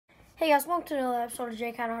Hey guys, welcome to another episode of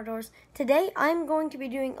Jay Count Outdoors. Today I'm going to be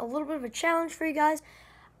doing a little bit of a challenge for you guys.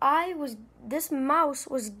 This mouse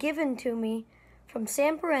was given to me from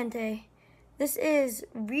San Parente. This is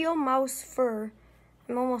real mouse fur.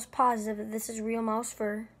 I'm almost positive that this is real mouse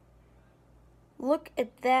fur. Look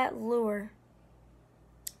at that lure.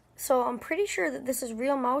 So I'm pretty sure that this is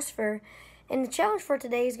real mouse fur. And the challenge for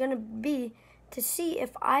today is going to be to see if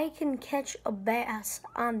I can catch a bass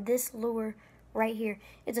on this lure right here.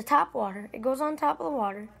 It's a top water. It goes on top of the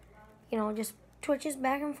water. You know, just twitches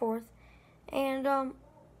back and forth. And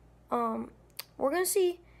we're going to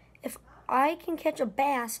see if I can catch a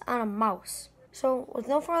bass on a mouse. So with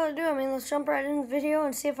no further ado, let's jump right into the video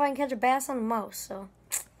and see if I can catch a bass on a mouse. So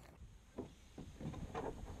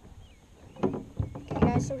okay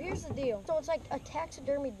guys, so here's the deal. So it's like a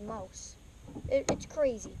taxidermied mouse. It's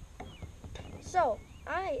crazy. So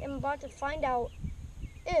I am about to find out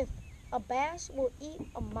if a bass will eat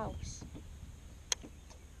a mouse.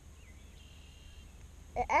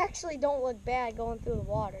 It actually don't look bad going through the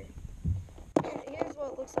water. Here's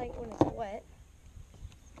what it looks like when it's wet.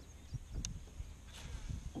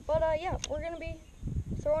 But yeah, we're gonna be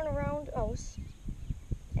throwing around ose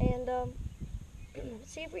and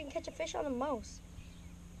see if we can catch a fish on a mouse.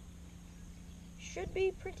 Should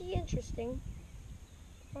be pretty interesting.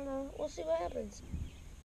 But we'll see what happens.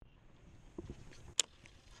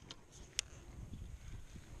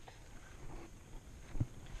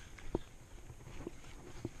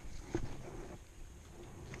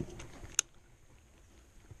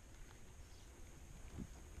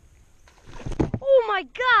 Oh my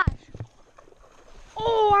gosh!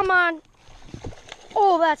 Oh, I'm on.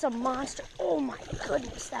 Oh, that's a monster. Oh my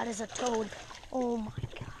goodness, that is a toad. Oh my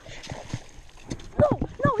gosh.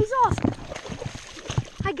 No, he's off.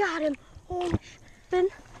 I got him. Oh, then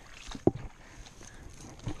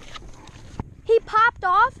he popped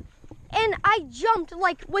off, and I jumped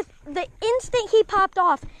like with the instant he popped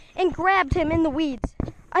off and grabbed him in the weeds.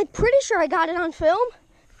 I'm pretty sure I got it on film.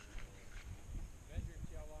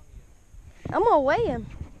 I'm gonna weigh him.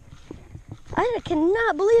 I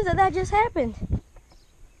cannot believe that just happened.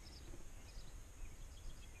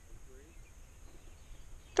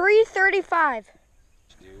 335.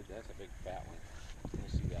 Dude, that's a big fat one. Let me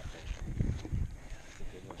see that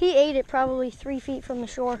fish. He ate it probably 3 feet from the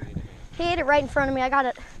shore. He ate it right in front of me. I got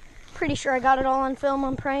it. Pretty sure I got it all on film.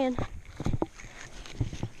 I'm praying.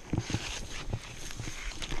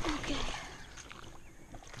 Okay.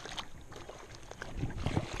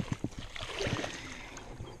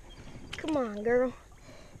 Come on, girl.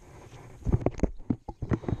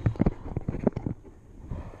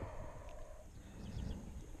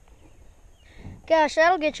 Gosh,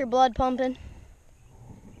 that'll get your blood pumping.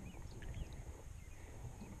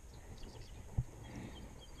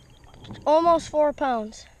 Almost 4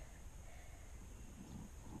 pounds.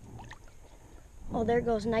 Oh, there it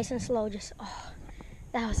goes, nice and slow. Oh,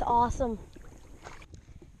 that was awesome.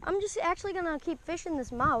 I'm just actually gonna keep fishing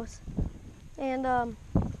this mouse and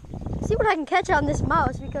see what I can catch on this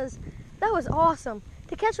mouse, because that was awesome.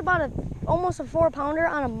 To catch almost a 4-pounder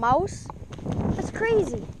on a mouse, that's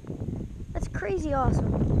crazy. That's crazy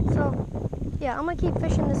awesome. So yeah, I'm gonna keep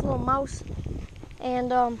fishing this little mouse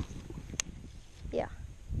and yeah.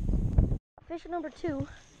 Fish number 2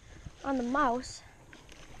 on the mouse.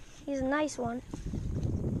 He's a nice one.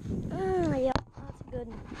 Yeah, that's a good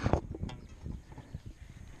one.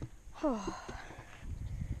 Oh,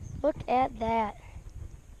 look at that,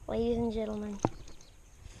 ladies and gentlemen.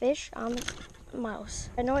 Fish on the mouse.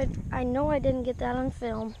 I know I didn't get that on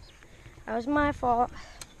film. That was my fault.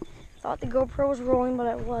 Thought the GoPro was rolling, but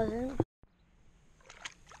it wasn't.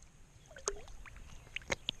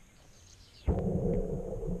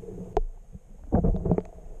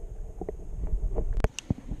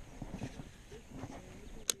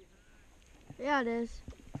 Yeah, it is.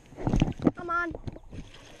 Come on.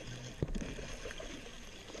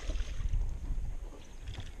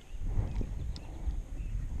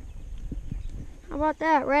 How about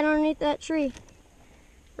that? Right underneath that tree.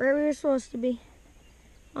 Where we were supposed to be.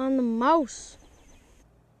 On the mouse.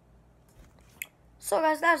 So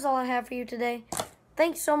guys, that's all I have for you today.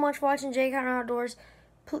 Thanks so much for watching Jay Count Outdoors.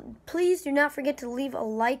 Please do not forget to leave a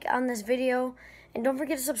like on this video. And don't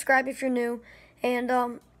forget to subscribe if you're new.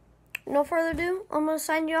 And no further ado, I'm going to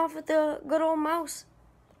sign you off with the good old mouse.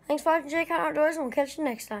 Thanks for watching Jay Count Outdoors, and we'll catch you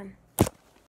next time.